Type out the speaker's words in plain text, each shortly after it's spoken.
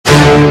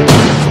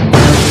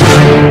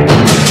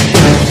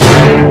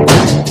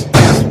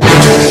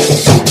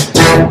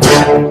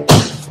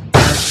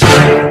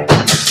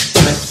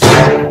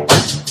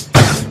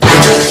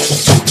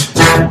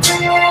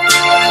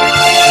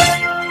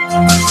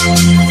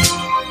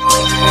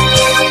Hi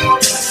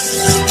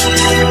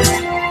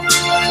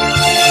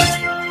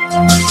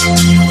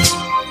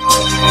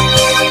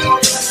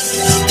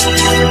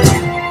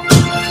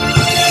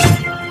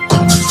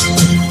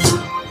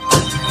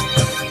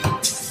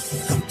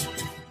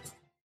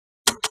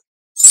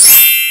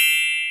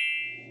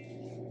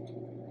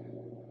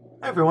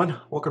everyone,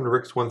 welcome to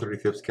Rick's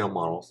 1/35th scale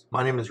models.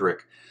 My name is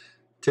Rick.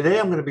 Today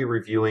I'm going to be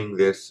reviewing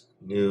this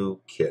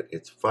new kit.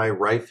 It's by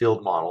Rye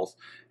Field models,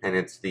 and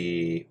it's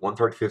the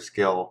 1/35th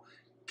scale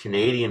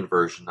Canadian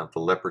version of the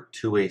Leopard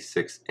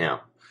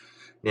 2A6M.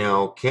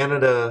 Now,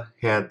 Canada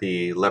had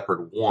the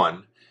Leopard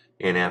 1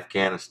 in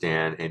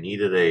Afghanistan and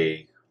needed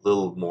a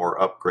little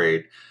more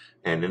upgrade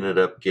and ended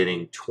up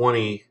getting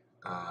 20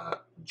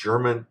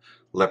 German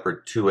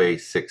Leopard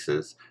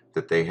 2A6s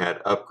that they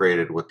had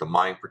upgraded with the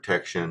mine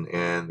protection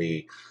and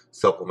the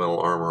supplemental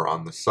armor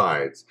on the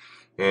sides.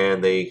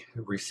 And they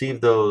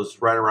received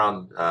those right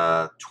around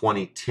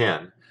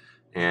 2010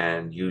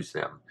 and used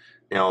them.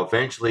 Now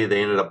eventually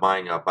they ended up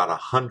buying about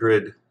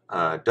 100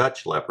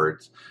 Dutch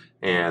Leopards,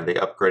 and they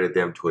upgraded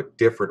them to a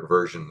different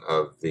version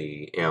of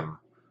the M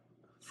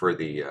for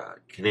the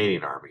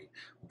Canadian Army.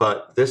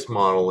 But this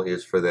model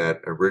is for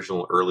that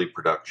original early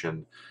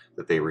production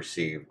that they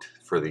received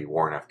for the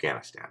war in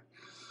Afghanistan.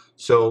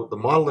 So the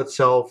model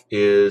itself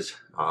is,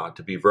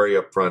 to be very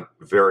upfront,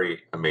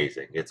 very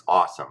amazing. It's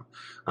awesome.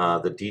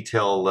 The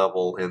detail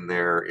level in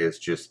there is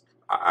just,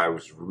 I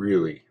was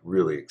really,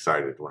 really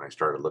excited when I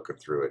started looking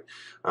through it.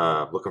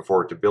 Looking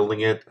forward to building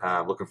it.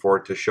 Looking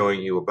forward to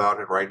showing you about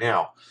it right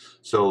now.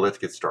 So let's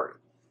get started.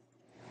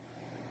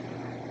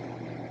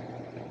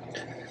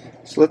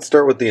 So let's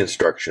start with the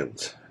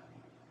instructions.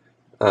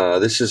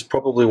 This is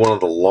probably one of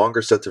the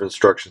longer sets of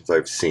instructions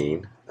I've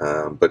seen,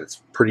 but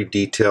it's pretty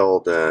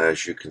detailed,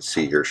 as you can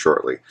see here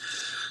shortly.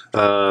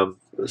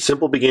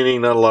 Simple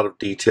beginning, not a lot of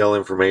detail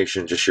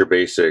information, just your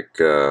basic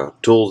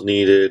tools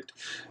needed,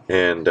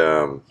 and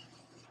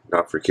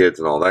not for kids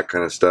and all that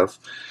kind of stuff.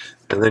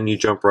 And then you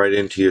jump right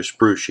into your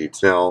sprue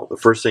sheets. Now, the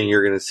first thing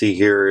you're going to see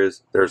here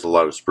is there's a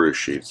lot of sprue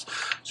sheets.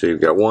 So you've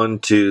got 1,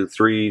 2,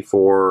 3,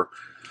 4,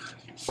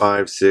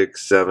 5,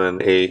 6,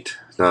 7, 8,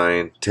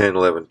 9, 10,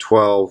 11,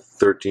 12,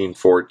 13,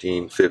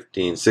 14,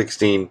 15,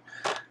 16,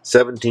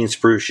 17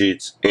 sprue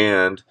sheets,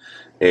 and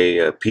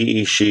a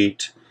PE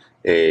sheet,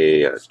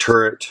 a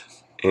turret,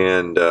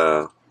 and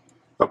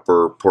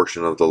upper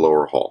portion of the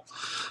lower hull.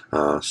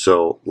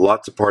 So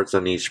lots of parts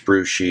on each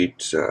sprue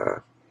sheet,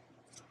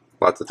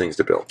 lots of things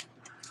to build.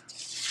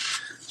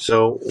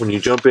 So when you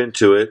jump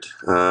into it,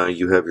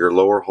 you have your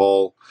lower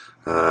hull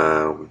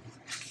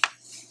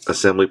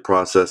assembly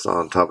process.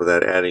 On top of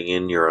that, adding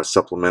in your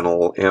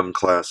supplemental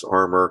M-class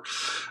armor.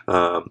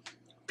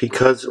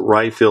 Because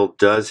Rye Field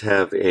does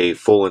have a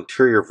full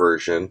interior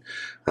version,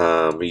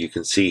 you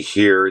can see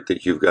here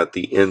that you've got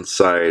the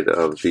inside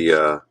of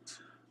the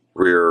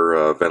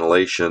rear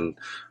ventilation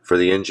for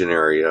the engine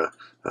area.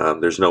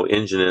 There's no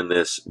engine in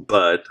this,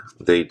 but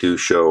they do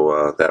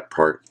show that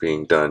part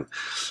being done.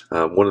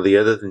 One of the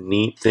other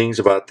neat things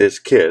about this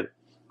kit,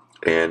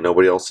 and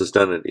nobody else has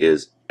done it,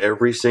 is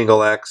every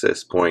single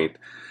access point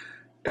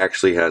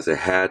actually has a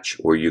hatch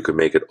where you can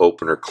make it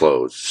open or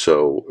close.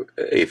 So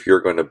if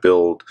you're going to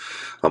build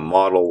a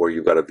model where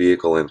you've got a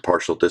vehicle in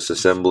partial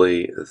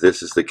disassembly,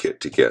 this is the kit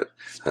to get.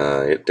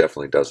 It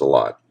definitely does a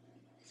lot.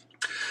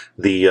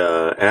 The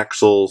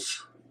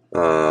axles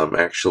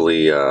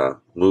actually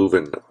move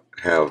and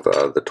have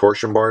the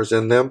torsion bars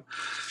in them.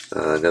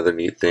 Another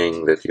neat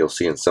thing that you'll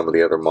see in some of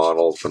the other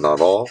models, but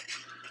not all.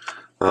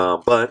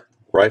 But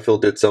Rye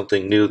Field did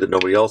something new that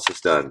nobody else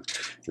has done.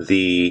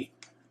 The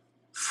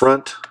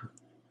front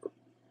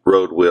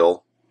road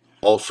wheel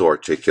also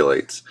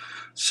articulates.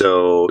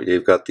 So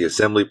you've got the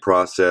assembly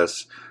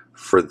process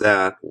for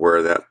that,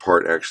 where that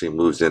part actually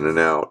moves in and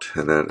out,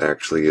 and that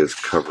actually is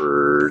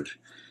covered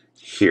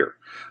here.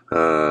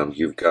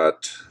 You've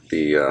got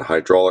the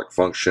hydraulic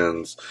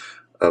functions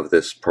of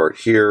this part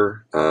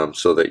here,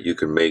 so that you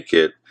can make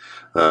it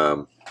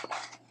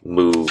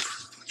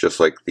move just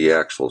like the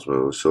axles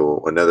move.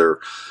 So another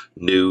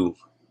new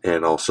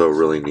and also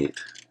really neat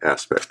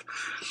aspect.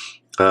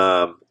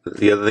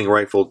 The other thing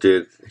Rye Field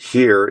did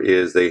here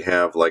is they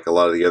have, like a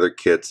lot of the other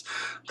kits,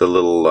 the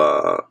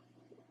little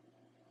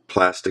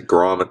plastic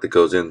grommet that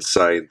goes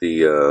inside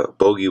the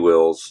bogie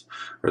wheels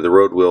or the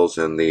road wheels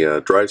and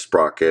the drive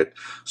sprocket,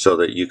 so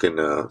that you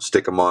can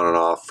stick them on and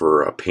off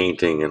for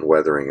painting and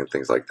weathering and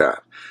things like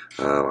that.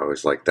 I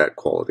always like that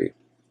quality.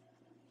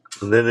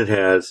 And then it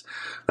has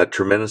a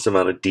tremendous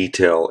amount of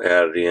detail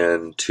added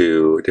in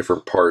to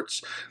different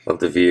parts of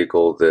the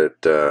vehicle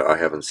that I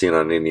haven't seen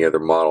on any other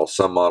model.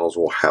 Some models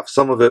will have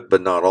some of it,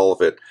 but not all of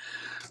it.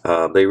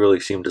 They really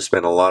seem to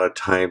spend a lot of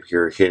time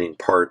here hitting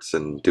parts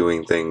and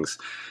doing things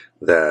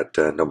that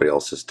nobody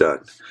else has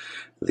done.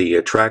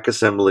 The track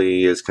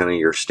assembly is kind of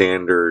your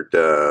standard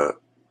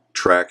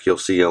track you'll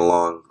see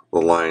along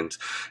the lines.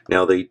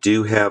 Now they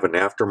do have an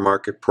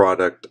aftermarket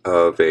product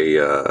of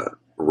a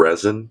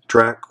resin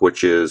track,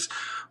 which is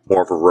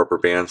more of a rubber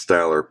band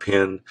style or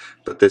pin,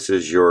 but this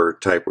is your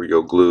type where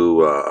you'll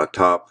glue a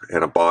top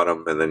and a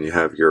bottom, and then you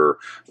have your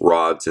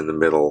rods in the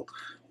middle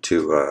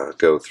to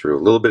go through.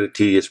 A little bit of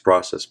tedious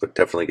process, but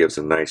definitely gives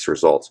some nice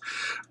results.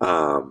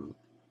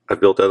 I've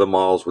built other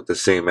models with the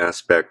same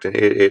aspect, and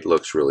it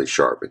looks really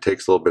sharp. It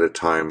takes a little bit of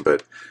time,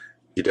 but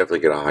you definitely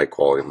get a high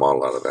quality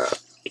model out of that.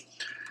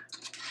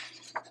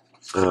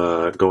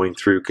 Going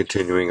through,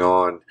 continuing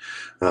on.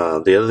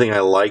 The other thing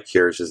I like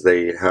here is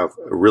they have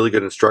really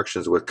good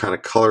instructions with kind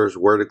of colors,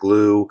 where to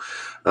glue,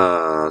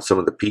 some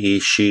of the PE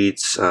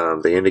sheets.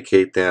 They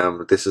indicate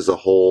them. This is a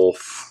whole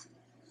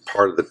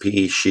part of the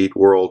PE sheet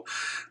world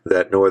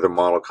that no other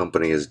model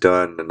company has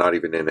done, not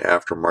even in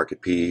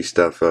aftermarket PE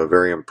stuff.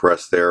 Very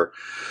impressed there.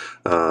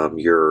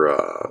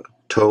 Your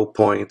toe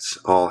points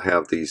all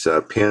have these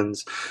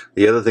pins.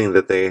 The other thing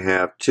that they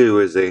have too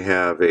is they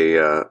have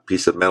a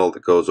piece of metal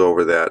that goes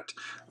over that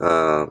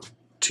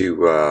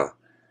to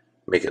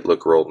make it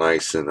look real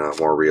nice and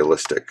more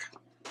realistic.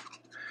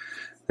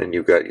 Then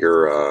you've got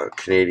your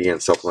Canadian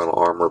supplemental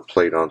armor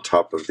plate on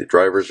top of the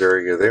driver's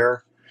area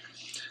there.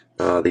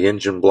 The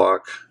engine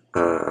block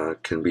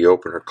can be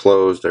open or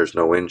closed. There's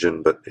no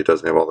engine, but it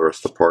doesn't have all the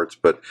rest of the parts.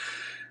 But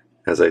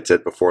as I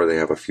said before, they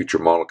have a future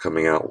model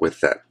coming out with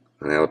that,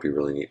 and that'll be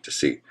really neat to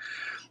see.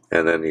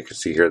 And then you can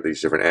see here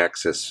these different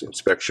access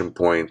inspection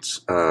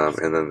points,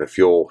 and then the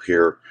fuel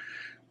here.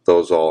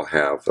 Those all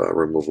have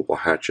removable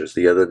hatches.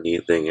 The other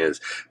neat thing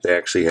is they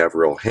actually have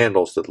real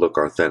handles that look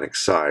authentic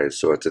size,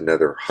 so it's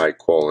another high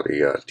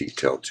quality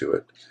detail to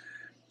it.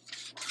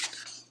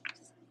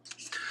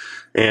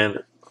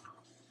 And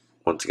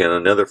once again,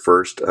 another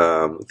first,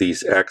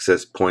 these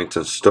access points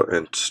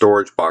and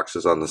storage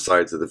boxes on the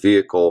sides of the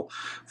vehicle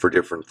for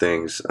different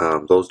things,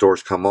 those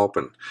doors come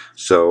open.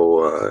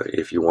 So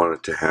if you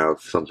wanted to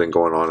have something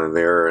going on in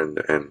there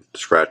and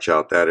scratch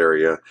out that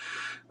area,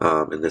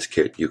 in this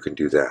kit, you can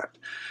do that.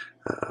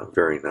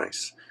 Very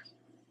nice.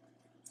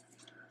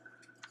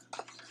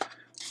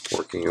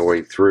 Working your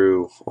way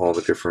through all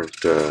the different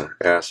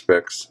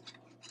aspects.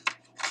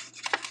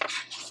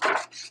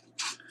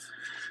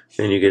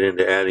 Then you get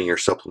into adding your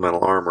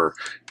supplemental armor.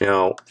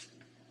 Now,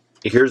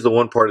 here's the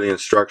one part of the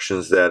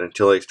instructions that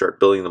until I start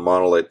building the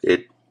model,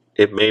 it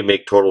may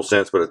make total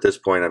sense, but at this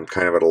point I'm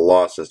kind of at a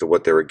loss as to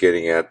what they were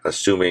getting at,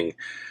 assuming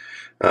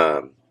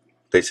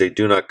they say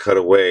do not cut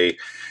away,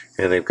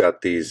 and they've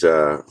got these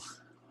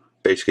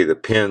basically the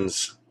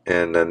pins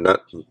and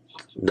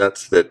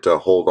nuts that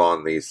hold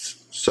on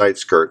these side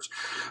skirts.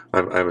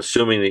 I'm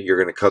assuming that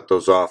you're going to cut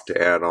those off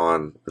to add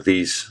on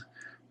these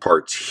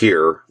parts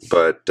here,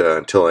 but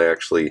until I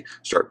actually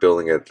start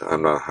building it,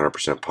 I'm not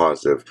 100%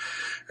 positive.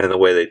 And the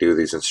way they do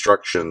these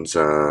instructions,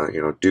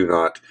 do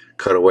not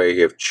cut away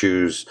if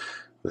choose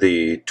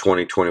the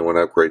 2021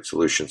 upgrade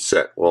solution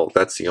set. Well,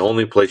 that's the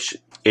only place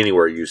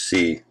anywhere you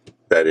see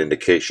that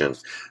indication.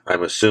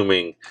 I'm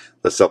assuming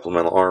the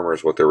supplemental armor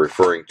is what they're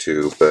referring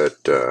to,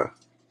 but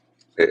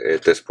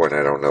at this point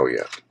I don't know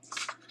yet.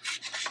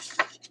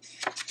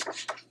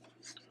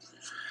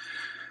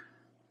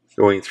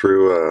 Going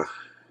through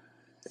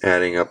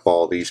adding up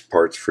all these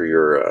parts for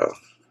your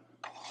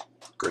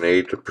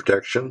grenade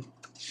protection.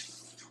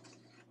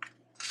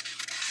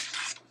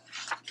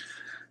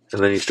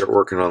 And then you start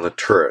working on the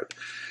turret.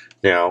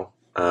 Now,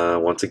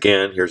 once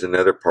again, here's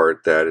another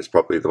part that is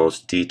probably the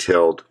most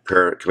detailed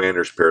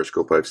commander's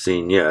periscope I've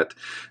seen yet.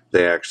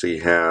 They actually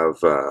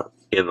have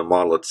in the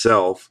model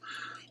itself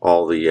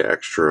all the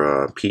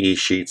extra PE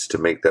sheets to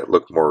make that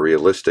look more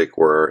realistic,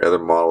 where other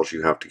models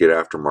you have to get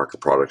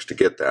aftermarket products to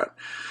get that.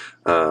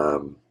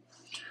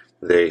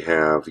 They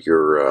have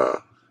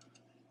your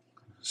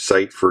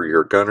sight for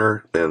your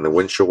gunner, and the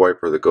windshield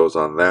wiper that goes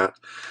on that.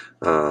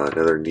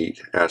 Another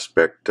neat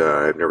aspect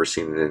I've never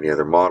seen in any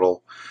other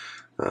model.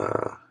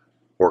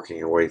 Working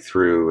your way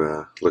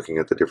through, looking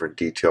at the different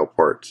detail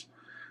parts.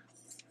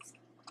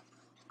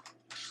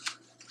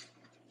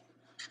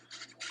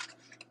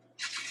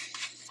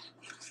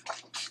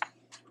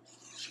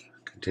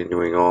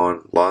 Continuing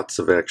on, lots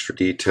of extra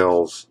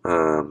details.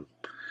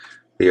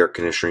 The air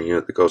conditioning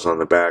unit that goes on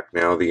the back.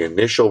 Now, the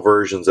initial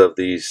versions of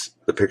these,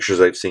 the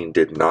pictures I've seen,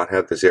 did not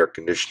have this air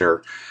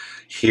conditioner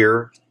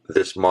here.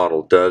 This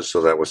model does,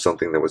 so that was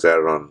something that was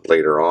added on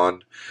later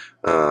on.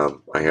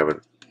 I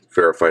haven't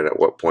verified at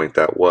what point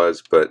that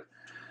was, but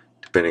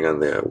depending on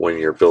when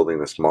you're building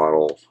this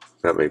model,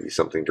 that may be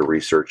something to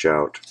research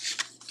out.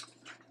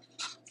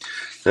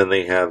 Then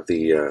they have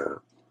the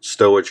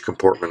stowage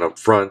compartment up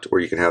front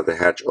where you can have the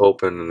hatch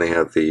open, and they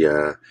have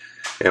the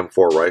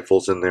M4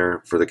 rifles in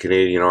there for the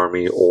Canadian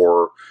Army,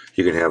 or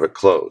you can have it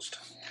closed.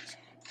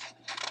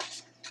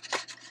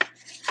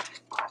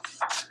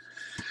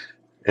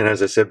 And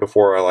as I said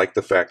before, I like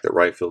the fact that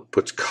Rye Field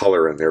puts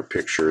color in their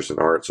pictures and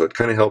art, so it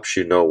kind of helps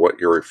you know what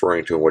you're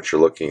referring to and what you're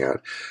looking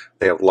at.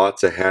 They have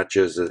lots of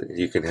hatches that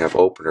you can have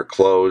open or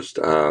closed,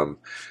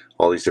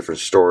 all these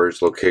different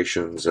storage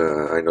locations.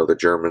 I know the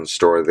Germans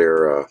store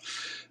their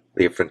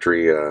the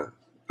infantry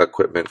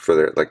equipment for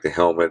their, like the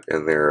helmet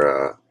and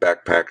their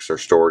backpacks are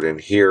stored in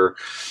here.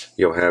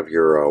 You'll have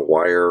your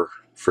wire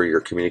for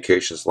your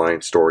communications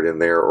line stored in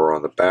there or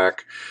on the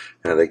back,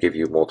 and they give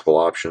you multiple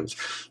options.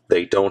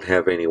 They don't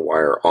have any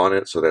wire on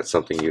it, so that's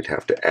something you'd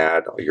have to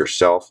add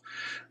yourself,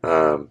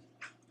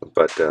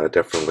 but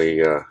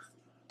definitely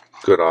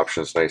good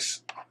options.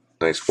 Nice,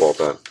 well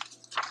done.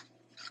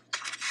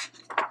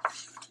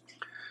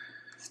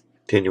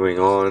 Continuing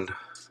on,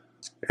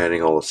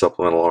 adding all the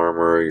supplemental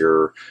armor,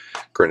 your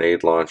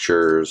grenade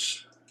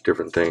launchers,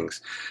 different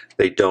things.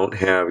 They don't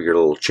have your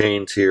little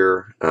chains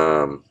here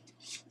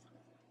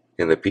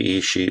in the PE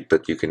sheet,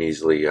 but you can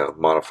easily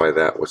modify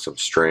that with some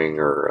string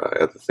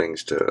or other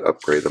things to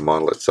upgrade the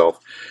model itself.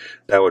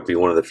 That would be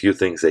one of the few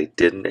things they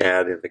didn't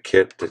add in the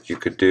kit that you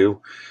could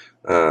do,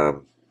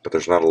 but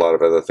there's not a lot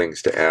of other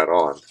things to add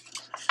on.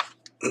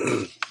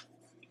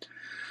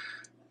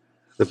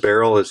 The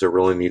barrel is a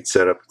really neat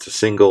setup. It's a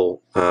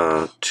single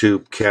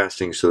tube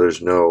casting, so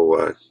there's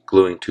no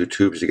gluing two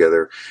tubes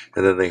together.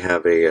 And then they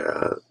have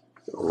a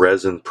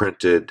resin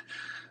printed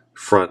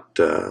front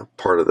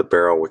part of the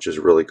barrel, which is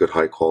really good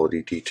high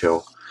quality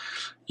detail.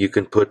 You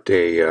can put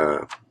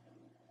a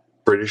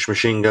British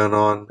machine gun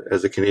on,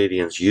 as the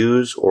Canadians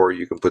use, or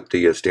you can put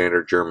the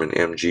standard German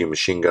MG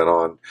machine gun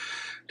on,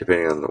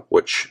 depending on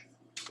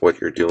what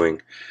you're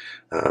doing.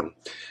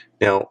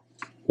 Now,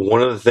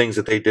 one of the things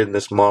that they did in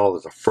this model,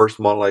 is the first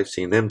model I've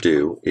seen them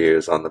do,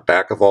 is on the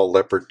back of all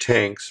Leopard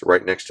tanks,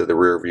 right next to the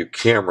rear view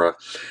camera,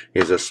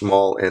 is a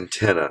small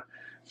antenna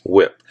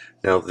whip.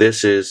 Now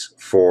this is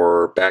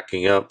for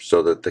backing up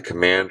so that the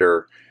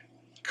commander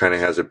kind of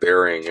has a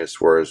bearing as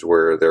far as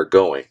where they're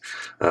going.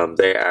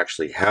 They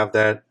actually have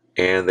that,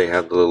 and they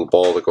have the little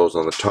ball that goes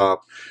on the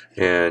top,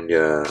 and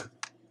the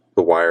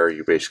wire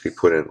you basically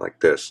put in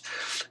like this,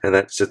 and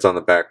that sits on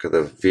the back of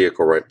the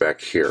vehicle right back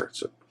here.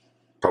 It's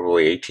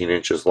probably 18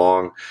 inches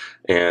long,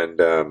 and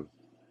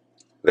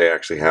they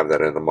actually have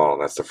that in the model.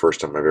 That's the first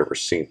time I've ever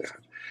seen that.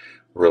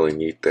 Really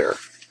neat there.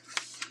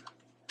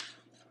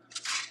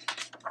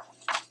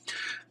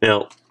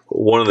 Now,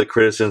 one of the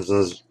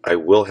criticisms I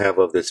will have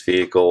of this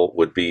vehicle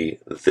would be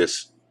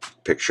this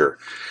picture.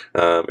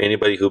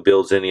 Anybody who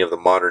builds any of the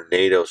modern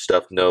NATO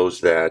stuff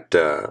knows that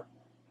the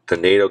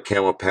NATO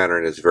camo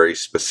pattern is very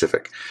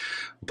specific,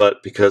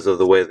 but because of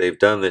the way they've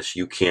done this,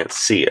 you can't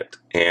see it.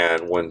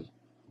 And when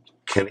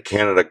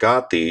Canada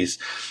got these,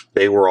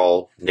 they were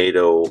all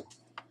NATO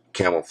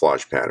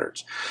camouflage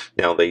patterns.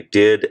 Now, they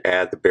did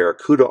add the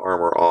Barracuda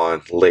armor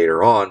on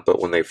later on, but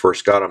when they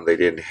first got them, they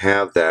didn't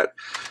have that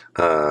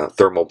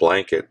thermal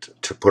blanket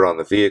to put on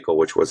the vehicle,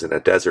 which was in a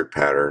desert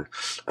pattern,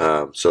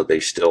 so they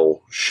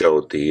still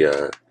showed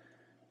the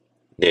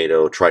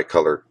NATO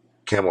tricolor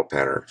camo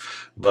pattern.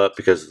 But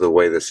because of the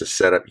way this is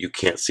set up, you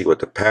can't see what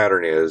the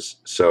pattern is,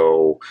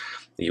 so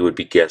you would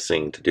be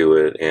guessing to do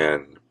it,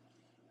 and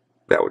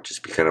that would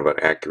just be kind of an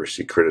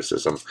accuracy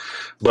criticism.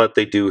 But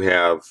they do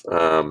have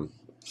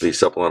the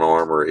supplemental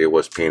armor. It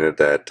was painted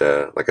that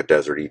like a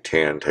deserty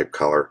tan type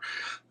color,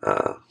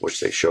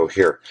 which they show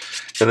here.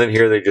 And then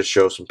here they just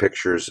show some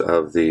pictures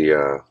of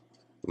the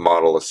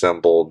model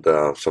assembled,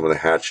 some of the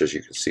hatches.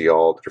 You can see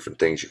all the different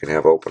things you can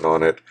have open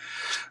on it.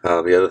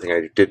 The other thing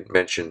I didn't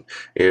mention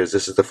is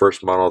this is the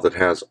first model that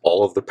has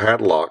all of the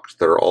padlocks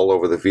that are all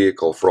over the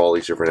vehicle for all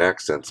these different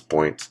accents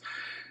points.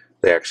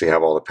 They actually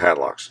have all the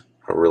padlocks.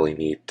 A really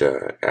neat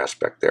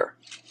aspect there.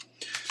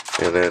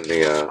 And then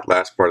the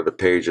last part of the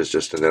page is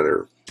just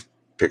another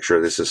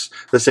picture. This is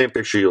the same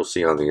picture you'll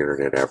see on the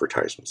internet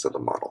advertisements of the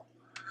model.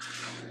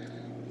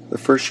 The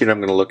first sheet I'm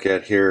going to look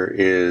at here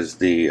is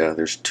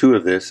there's two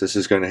of this. This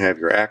is going to have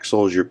your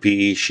axles, your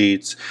PE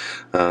sheets,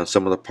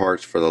 some of the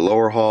parts for the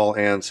lower hull,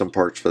 and some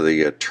parts for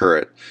the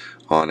turret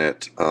on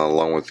it,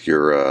 along with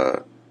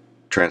your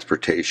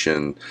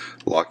transportation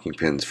locking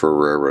pins for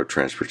railroad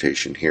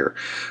transportation here.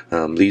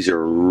 These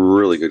are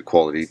really good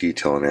quality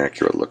detail and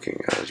accurate looking.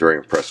 I was very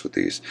impressed with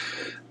these.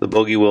 The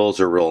bogey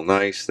wheels are real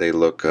nice. They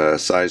look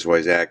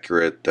size-wise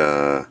accurate.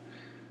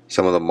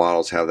 Some of the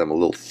models have them a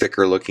little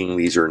thicker looking.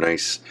 These are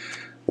nice,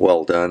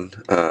 well done.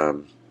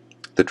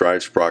 The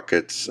drive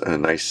sprockets, a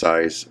nice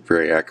size,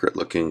 very accurate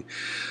looking.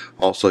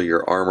 Also,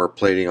 your armor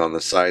plating on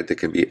the side that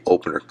can be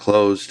open or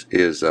closed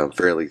is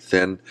fairly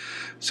thin,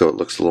 so it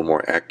looks a little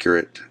more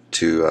accurate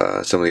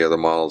to some of the other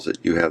models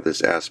that you have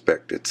this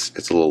aspect. It's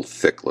a little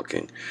thick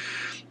looking.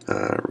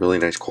 Really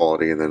nice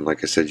quality. And then,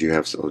 like I said, you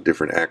have some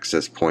different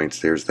access points.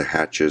 There's the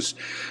hatches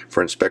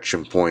for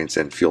inspection points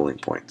and fueling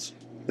points.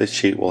 This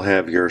sheet will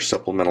have your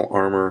supplemental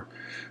armor.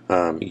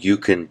 You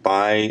can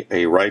buy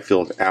a Rye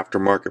Field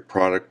aftermarket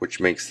product which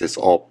makes this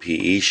all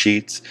PE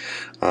sheets.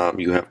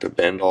 You have to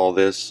bend all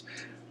this.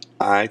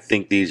 I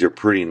think these are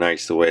pretty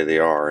nice the way they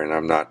are, and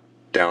I'm not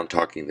down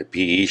talking the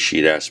PE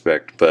sheet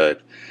aspect,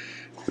 but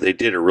they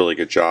did a really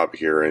good job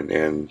here,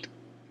 and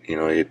you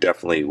know, it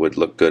definitely would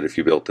look good if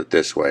you built it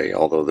this way,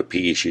 although the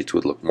PE sheets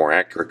would look more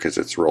accurate because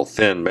it's real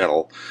thin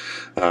metal.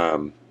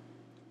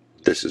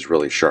 This is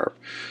really sharp.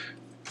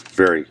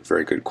 Very,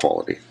 very good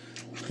quality.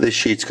 This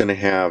sheet's going to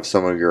have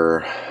some of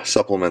your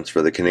supplements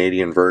for the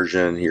Canadian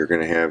version. You're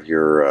going to have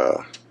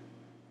your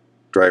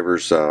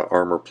driver's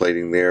armor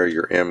plating there,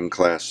 your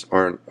M-class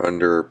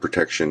under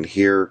protection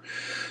here,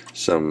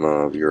 some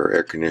of your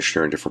air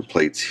conditioner and different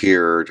plates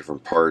here,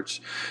 different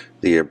parts,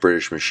 the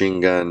British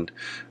machine gun,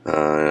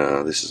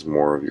 this is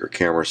more of your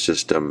camera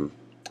system,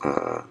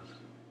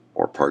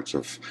 or parts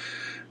of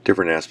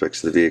different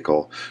aspects of the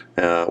vehicle.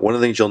 One of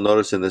the things you'll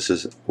notice in this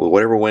is, well,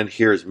 whatever went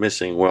here is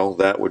missing. Well,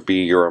 that would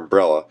be your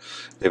umbrella.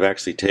 They've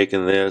actually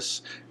taken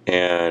this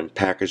and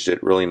packaged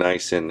it really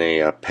nice in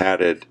a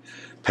padded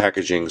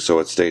packaging so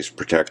it stays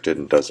protected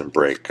and doesn't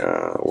break.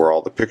 Where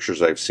all the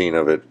pictures I've seen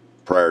of it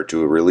prior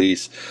to a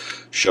release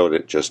showed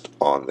it just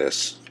on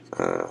this,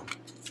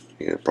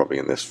 probably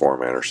in this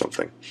format or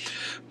something.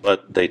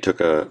 But they took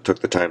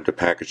the time to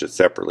package it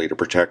separately to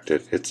protect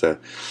it.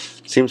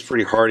 Seems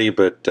pretty hardy,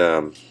 but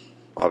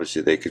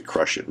obviously they could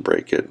crush it and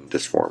break it and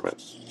disform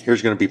it.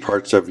 Here's going to be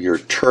parts of your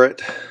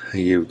turret.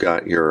 You've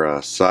got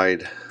your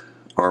side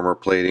armor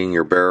plating,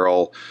 your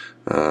barrel,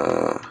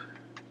 part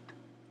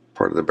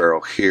of the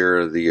barrel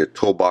here, the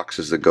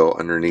toolboxes that go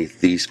underneath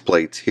these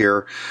plates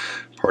here,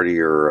 part of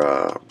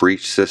your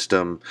breech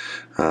system.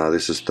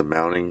 This is the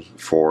mounting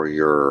for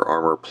your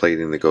armor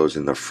plating that goes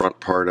in the front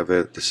part of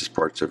it. This is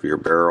parts of your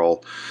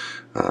barrel,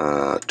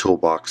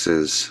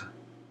 toolboxes,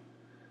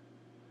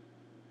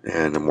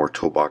 and more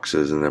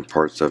toolboxes, and then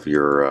parts of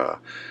your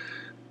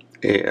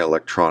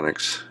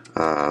electronics.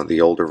 The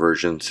older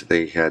versions,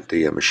 they had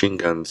the machine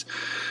guns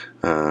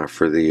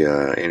for the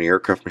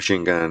anti-aircraft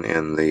machine gun,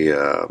 and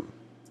the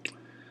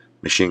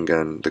machine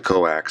gun, the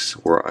coax,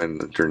 were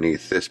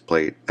underneath this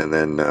plate, and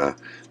then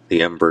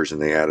the M version,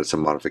 they added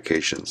some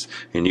modifications,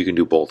 and you can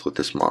do both with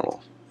this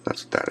model.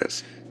 That's what that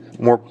is.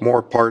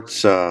 More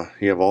parts.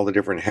 You have all the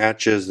different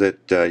hatches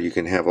that you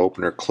can have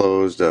open or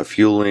closed,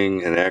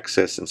 fueling and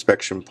access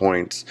inspection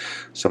points,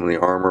 some of the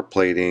armor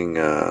plating.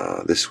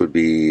 This would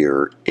be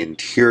your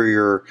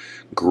interior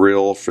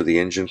grill for the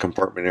engine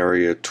compartment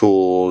area,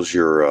 tools,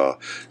 your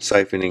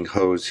siphoning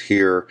hose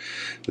here.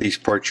 These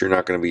parts you're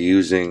not going to be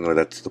using.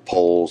 That's the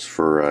poles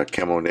for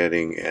camo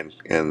netting,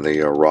 and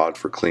the rod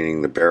for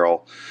cleaning the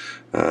barrel.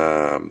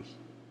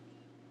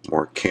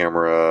 More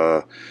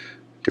camera,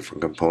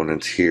 different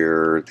components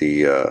here,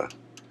 the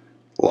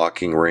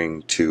locking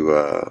ring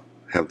to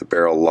have the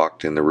barrel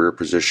locked in the rear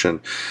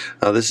position.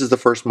 This is the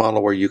first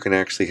model where you can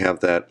actually have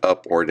that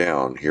up or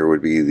down. Here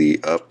would be the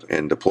up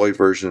and deployed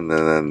version,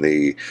 and then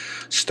the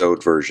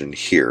stowed version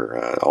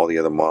here. All the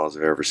other models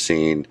I've ever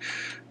seen,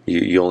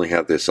 you only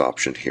have this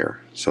option here,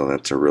 so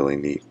that's a really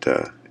neat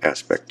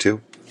aspect too.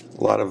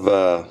 A lot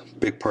of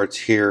big parts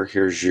here.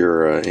 Here's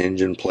your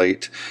engine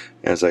plate.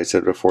 As I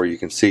said before, you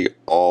can see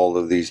all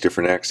of these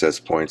different access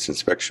points,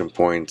 inspection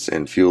points,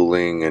 and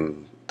fueling,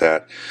 and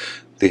that.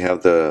 They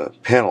have the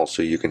panel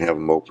so you can have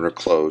them open or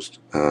closed.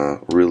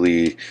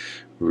 Really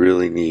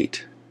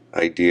neat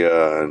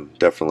idea, and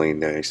definitely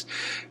nice.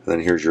 And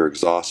then here's your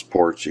exhaust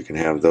ports. You can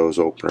have those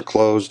open or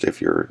closed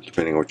if you're,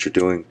 depending on what you're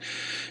doing.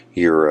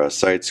 Your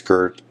side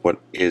skirt. What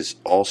is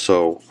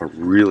also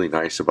really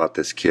nice about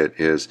this kit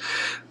is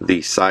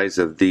the size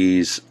of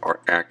these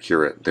are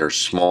accurate. They're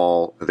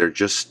small. They're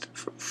just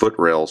foot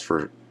rails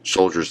for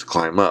soldiers to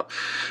climb up.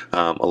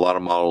 A lot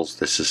of models,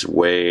 this is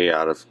way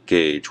out of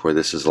gauge, where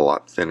this is a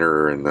lot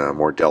thinner and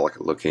more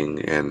delicate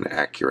looking and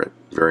accurate.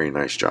 Very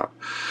nice job.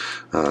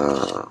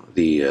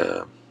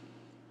 The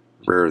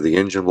rear of the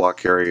engine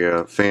block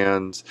area,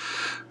 fans,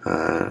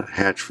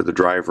 hatch for the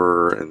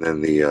driver, and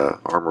then the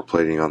armor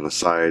plating on the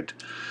side,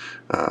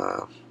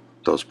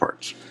 those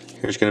parts.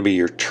 Here's going to be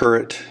your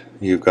turret.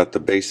 You've got the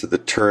base of the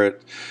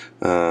turret.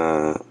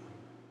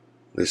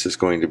 This is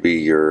going to be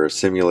your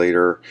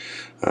simulator,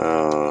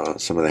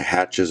 some of the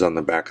hatches on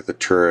the back of the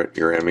turret,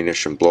 your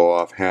ammunition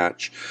blow-off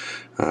hatch,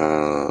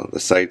 the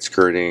side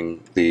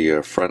skirting,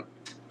 the front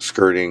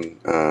skirting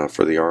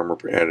for the armor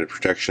added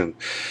protection,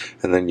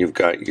 and then you've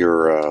got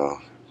your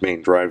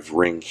main drive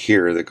ring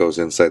here that goes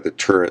inside the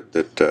turret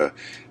that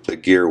the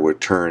gear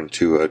would turn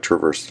to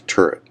traverse the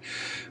turret.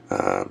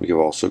 You've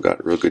also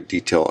got real good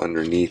detail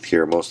underneath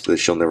here. Most of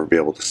this you'll never be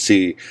able to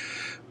see,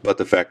 but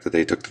the fact that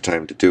they took the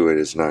time to do it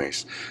is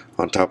nice.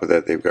 On top of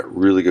that, they've got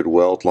really good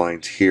weld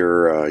lines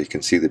here. You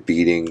can see the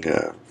beading,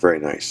 very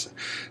nice.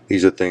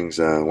 These are things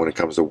when it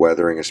comes to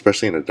weathering,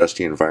 especially in a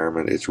dusty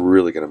environment, it's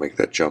really going to make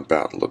that jump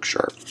out and look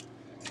sharp.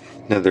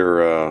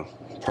 Another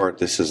part,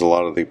 this is a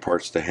lot of the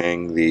parts to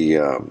hang the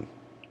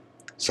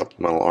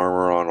supplemental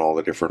armor on, all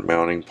the different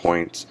mounting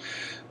points,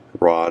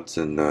 rods,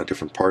 and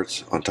different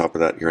parts. On top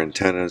of that, your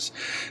antennas.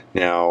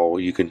 Now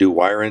you can do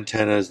wire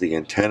antennas. The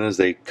antennas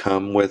they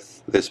come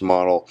with this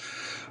model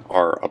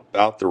are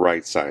about the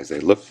right size. They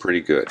look pretty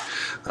good.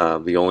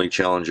 The only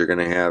challenge you're going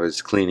to have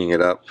is cleaning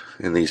it up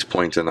in these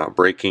points and not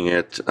breaking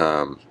it,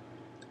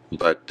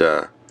 but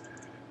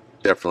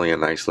definitely a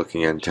nice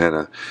looking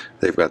antenna.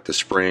 They've got the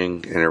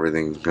spring and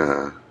everything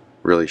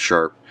really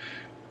sharp.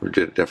 We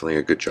did definitely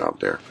a good job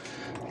there.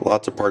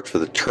 Lots of parts for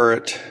the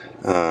turret,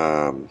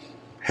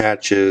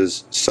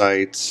 hatches,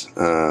 sights,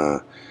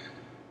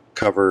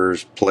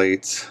 covers,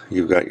 plates.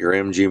 You've got your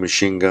MG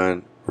machine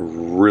gun,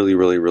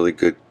 really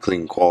good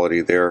clean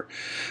quality there.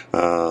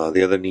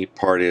 The other neat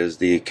part is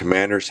the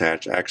commander's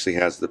hatch actually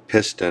has the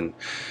piston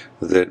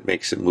that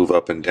makes it move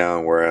up and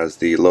down, whereas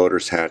the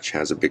loader's hatch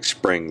has a big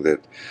spring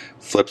that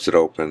flips it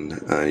open.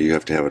 You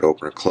have to have it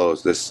open or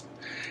closed. This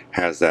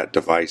has that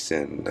device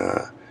in,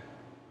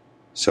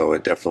 so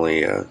it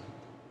definitely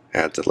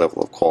adds a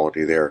level of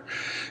quality there.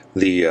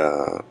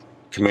 The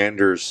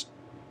commander's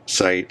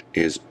sight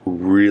is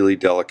really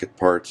delicate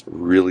parts,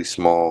 really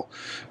small,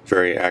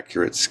 very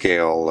accurate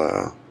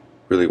scale,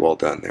 really well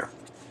done there.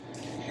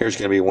 Here's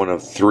going to be one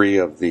of 3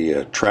 of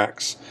the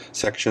tracks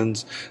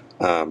sections.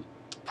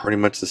 Pretty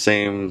much the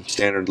same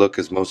standard look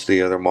as most of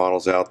the other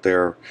models out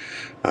there.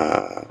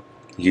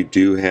 You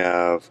do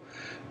have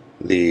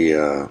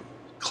the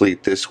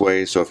cleat this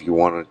way, so if you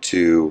wanted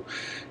to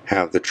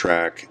have the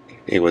track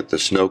with the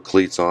snow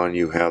cleats on,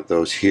 you have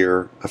those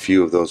here, a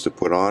few of those to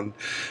put on.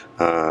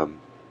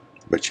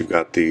 But you've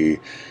got the,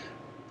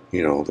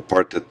 the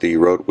part that the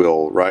road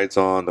wheel rides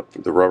on,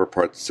 the rubber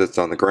part that sits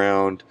on the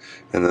ground,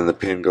 and then the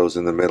pin goes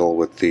in the middle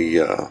with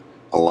the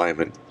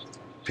alignment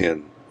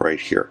pin right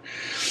here.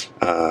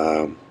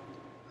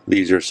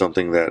 These are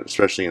something that,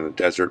 especially in a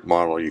desert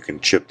model, you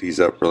can chip these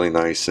up really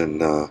nice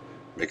and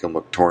make them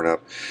look torn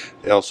up.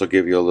 They also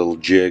give you a little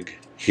jig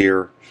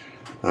here.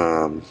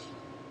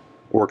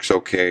 Works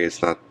okay.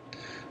 It's not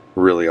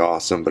really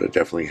awesome, but it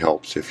definitely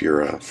helps if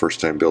you're a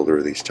first-time builder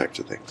of these types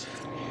of things.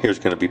 Here's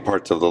going to be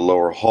parts of the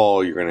lower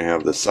hull. You're going to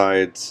have the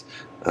sides,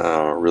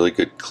 really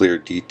good clear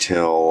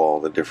detail, all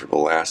the different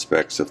little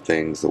aspects of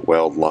things, the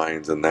weld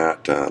lines and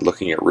that.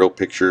 Looking at real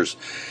pictures,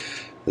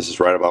 this is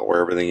right about where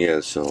everything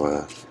is,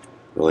 so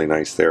really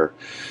nice there.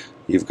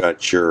 You've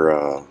got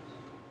your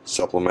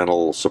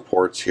supplemental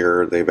supports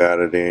here. They've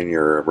added in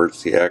your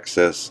emergency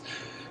access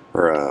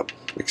or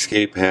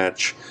escape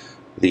hatch,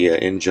 the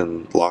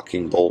engine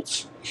locking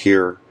bolts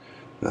here,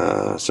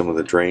 some of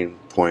the drain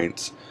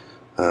points,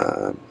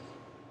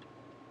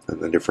 and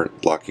the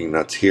different locking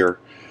nuts here.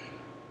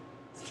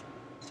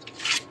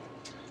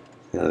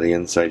 The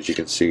inside, you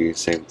can see,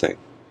 same thing.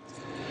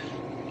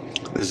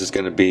 This is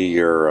going to be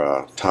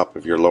your top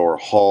of your lower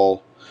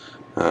hull.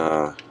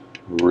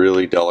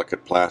 Really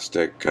delicate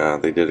plastic.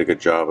 They did a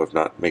good job of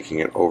not making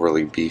it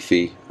overly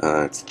beefy.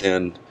 It's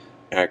thin,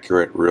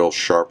 accurate, real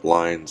sharp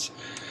lines.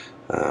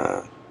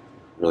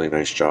 Really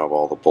nice job,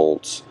 all the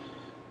bolts,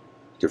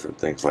 different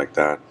things like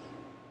that.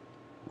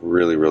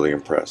 Really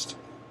impressed.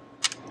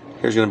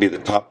 Here's going to be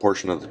the top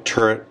portion of the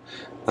turret.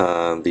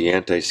 The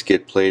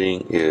anti-skid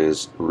plating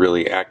is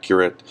really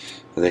accurate.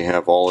 They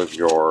have all of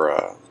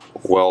your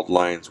weld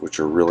lines, which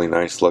are really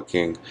nice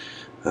looking,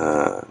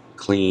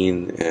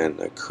 clean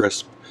and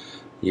crisp.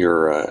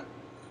 Your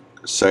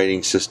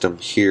sighting system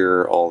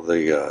here, all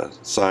the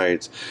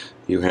sides,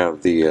 you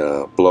have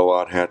the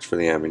blowout hatch for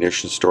the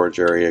ammunition storage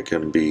area,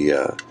 can be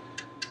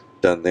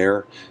done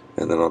there.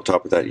 And then on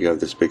top of that, you have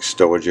this big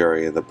stowage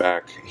area in the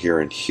back here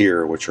and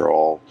here, which are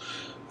all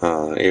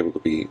able to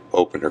be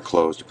opened or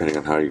closed depending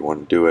on how you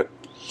want to do it.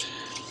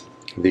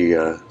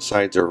 The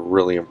sides are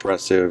really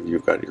impressive.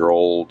 You've got your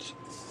old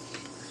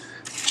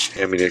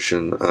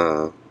ammunition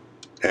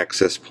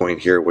access point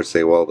here, which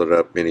they welded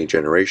up many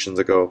generations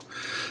ago.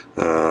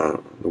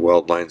 The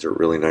weld lines are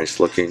really nice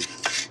looking.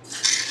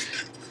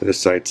 This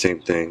side, same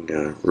thing.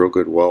 Real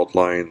good weld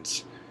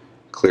lines,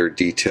 clear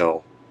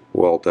detail,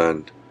 well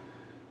done,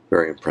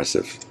 very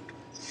impressive.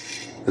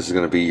 This is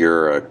going to be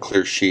your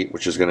clear sheet,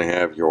 which is going to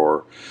have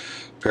your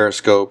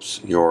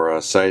periscopes,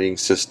 your sighting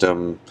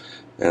system,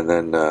 and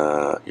then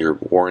your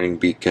warning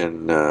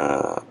beacon,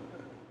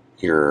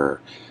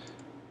 your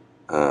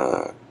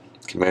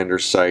commander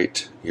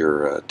sight,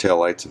 your tail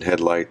lights and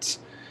headlights,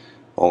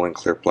 all in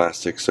clear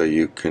plastic, so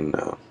you can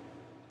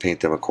paint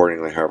them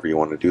accordingly however you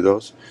want to do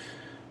those.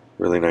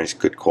 Really nice,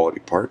 good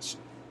quality parts.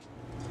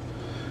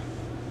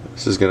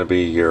 This is going to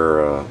be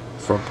your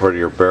front part of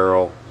your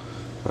barrel.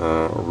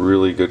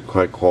 Really good,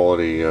 high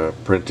quality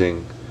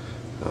printing,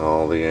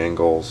 all the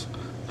angles.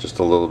 Just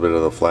a little bit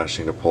of the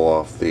flashing to pull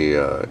off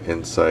the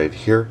inside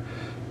here,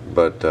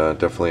 but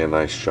definitely a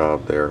nice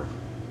job there.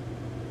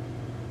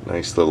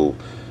 Nice little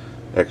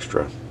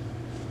extra.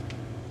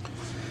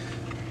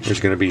 Here's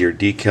going to be your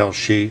decal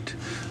sheet.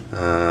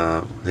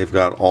 They've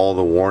got all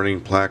the warning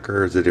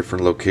placards, the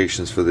different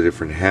locations for the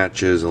different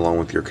hatches, along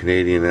with your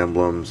Canadian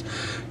emblems,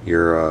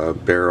 your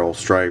barrel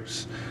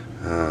stripes,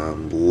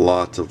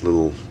 lots of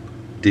little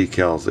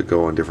decals that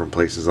go in different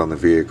places on the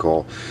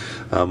vehicle.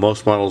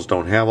 Most models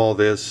don't have all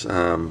this,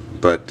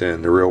 but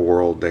in the real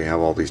world they have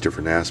all these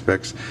different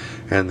aspects,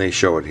 and they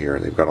show it here.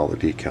 They've got all the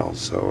decals,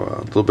 so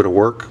a little bit of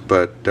work,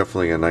 but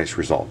definitely a nice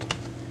result.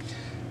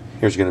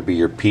 Here's going to be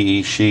your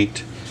PE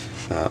sheet.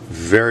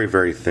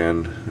 Very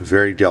thin,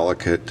 very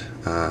delicate,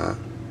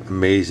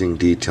 amazing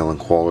detail and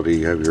quality.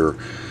 You have your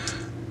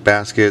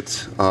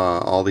baskets,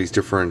 all these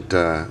different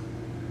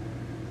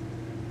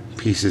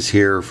pieces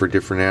here for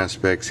different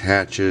aspects,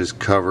 hatches,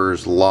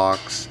 covers,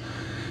 locks,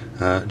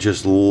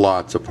 just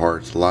lots of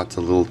parts, lots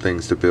of little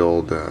things to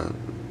build.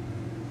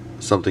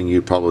 Something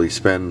you'd probably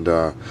spend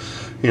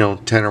you know,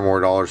 $10 or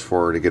more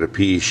for her to get a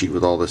PE sheet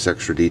with all this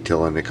extra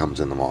detail, and it comes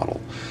in the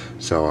model.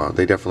 So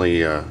they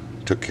definitely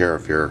took care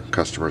of your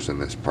customers in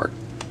this part.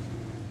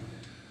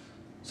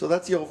 So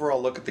that's the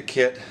overall look at the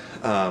kit.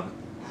 I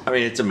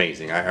mean, it's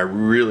amazing. I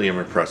really am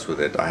impressed with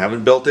it. I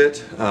haven't built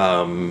it,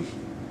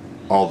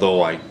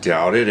 although I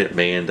doubt it. It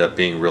may end up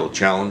being real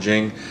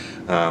challenging.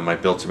 I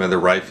built some other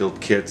Rye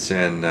Field kits,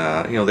 and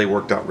you know, they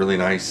worked out really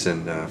nice,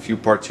 and a few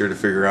parts here to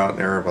figure out in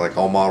there, like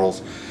all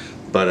models,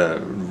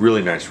 but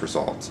really nice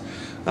results.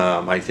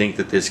 I think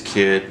that this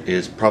kit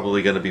is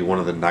probably going to be one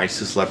of the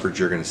nicest Leopards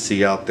you're going to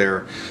see out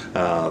there.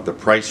 The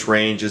price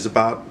range is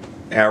about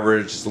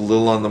average. It's a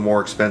little on the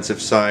more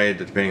expensive side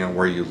depending on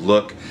where you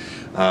look,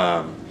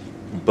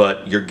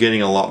 but you're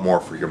getting a lot more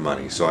for your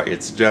money, so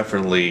it's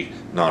definitely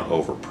not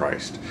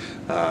overpriced.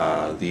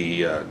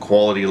 The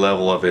quality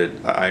level of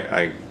it,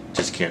 I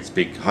just can't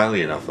speak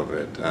highly enough of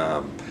it.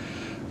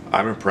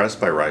 I'm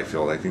impressed by Rye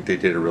Field. I think they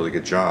did a really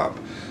good job.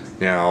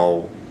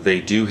 Now, they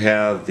do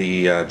have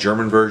the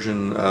German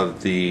version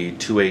of the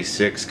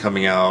 2A6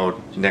 coming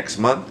out next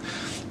month,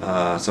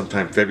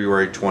 sometime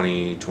February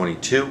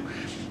 2022,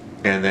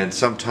 and then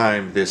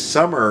sometime this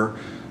summer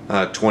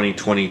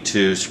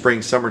 2022,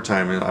 spring,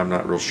 summertime, and I'm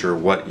not real sure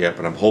what yet,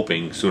 but I'm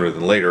hoping sooner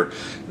than later,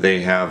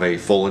 they have a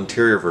full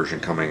interior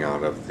version coming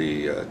out of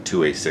the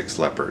 2A6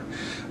 Leopard.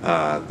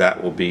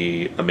 That will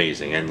be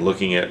amazing, and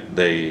looking at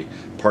the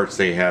parts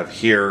they have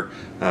here,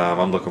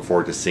 I'm looking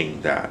forward to seeing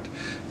that.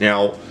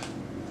 Now,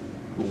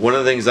 one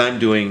of the things I'm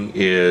doing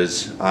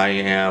is I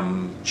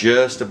am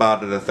just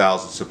about at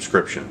 1,000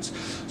 subscriptions.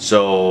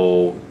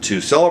 So to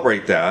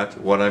celebrate that,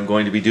 what I'm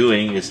going to be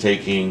doing is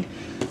taking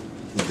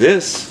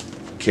this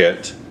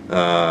kit.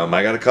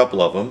 I got a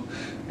couple of them,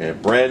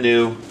 and brand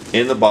new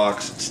in the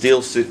box,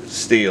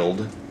 steeled.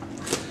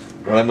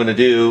 What I'm going to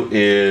do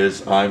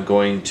is I'm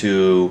going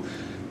to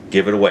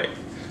give it away.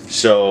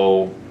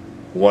 So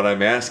what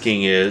I'm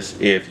asking is,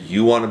 if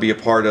you want to be a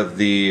part of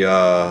the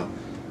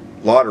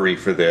lottery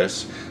for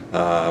this,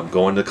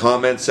 go in the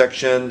comment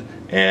section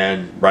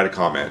and write a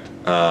comment.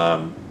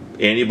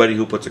 Anybody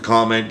who puts a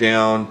comment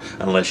down,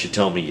 unless you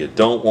tell me you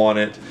don't want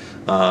it,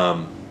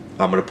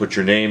 I'm going to put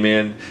your name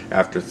in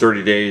after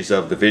 30 days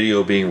of the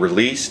video being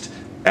released.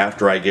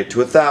 After I get to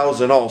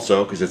 1,000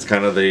 also, because it's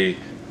kind of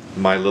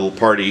my little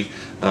party,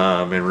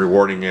 and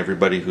rewarding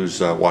everybody who's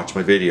watched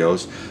my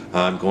videos,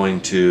 I'm going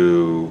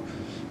to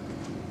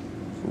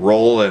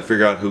roll and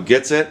figure out who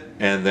gets it,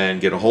 and then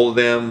get a hold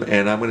of them,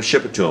 and I'm going to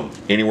ship it to them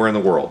anywhere in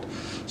the world.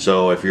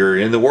 So if you're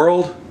in the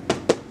world,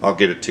 I'll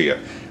get it to you.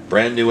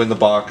 Brand new in the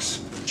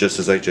box, just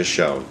as I just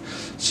showed.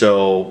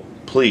 So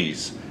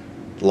please,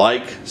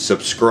 like,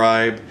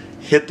 subscribe,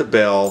 hit the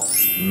bell,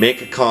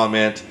 make a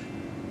comment.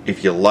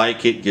 If you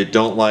like it, you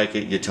don't like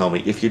it, you tell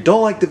me. If you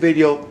don't like the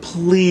video,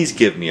 please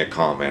give me a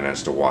comment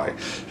as to why.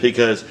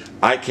 Because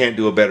I can't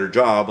do a better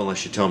job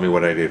unless you tell me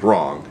what I did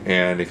wrong.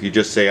 And if you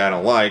just say I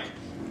don't like,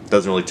 it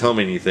doesn't really tell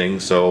me anything,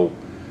 so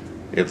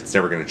it's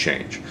never going to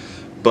change.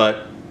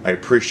 But I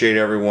appreciate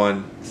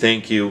everyone.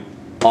 Thank you.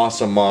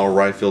 Awesome model.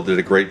 Rye Field did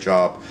a great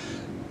job.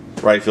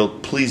 Rye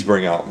Field, please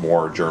bring out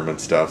more German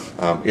stuff.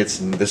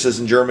 This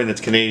isn't German,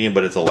 it's Canadian,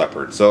 but it's a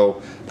Leopard,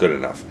 so good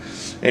enough.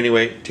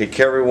 Anyway, take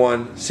care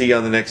everyone. See you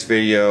on the next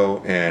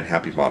video, and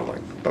happy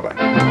modeling.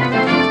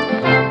 Bye-bye.